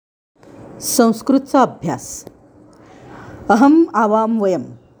संस्कृतचा अभ्यास. अहम आवाम वयम.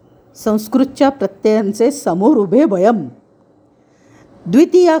 संस्कृतच्या प्रत्ययांचे समोर उभे भयम.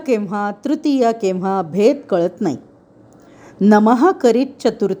 द्वितीया केव्हा तृतीया केव्हा भेद कळत नाही. नमः करीत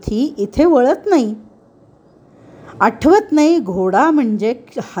चतुर्थी इथे वळत नाही. आठवत नाही घोडा म्हणजे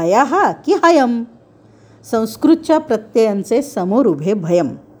हयाहा की हयम. संस्कृतच्या प्रत्ययांचे समोर उभे भयम.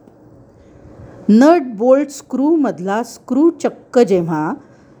 नट बोल्ट स्क्रूमधला स्क्रू चक्क जेव्हा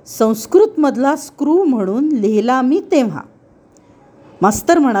संस्कृतमधला स्क्रू म्हणून लिहिला मी तेव्हा.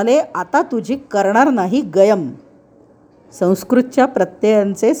 मास्तर म्हणाले आता तुझी करणार नाही गयम. संस्कृतच्या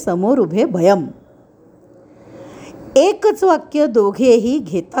प्रत्ययांचे समोर उभे भयम. एकच वाक्य दोघेही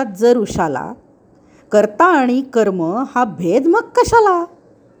घेतात जर उशाला, कर्ता आणि कर्म हा भेद मग कशाला.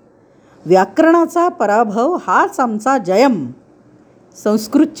 व्याकरणाचा पराभव हाच आमचा जयम.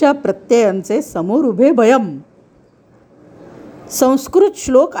 संस्कृतच्या प्रत्ययांचे समोर उभे भयम. संस्कृत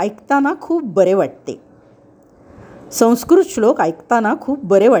श्लोक ऐकताना खूप बरे वाटते. संस्कृत श्लोक ऐकताना खूप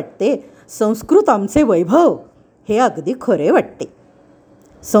बरे वाटते. संस्कृत आमचे वैभव हे अगदी खरे वाटते.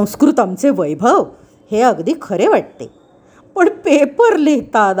 संस्कृत आमचे वैभव हे अगदी खरे वाटते. पण पेपर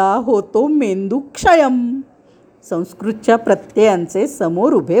लिहिताना होतो मेंदू क्षयम. संस्कृतच्या प्रत्ययांचे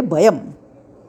समोर उभे भयम.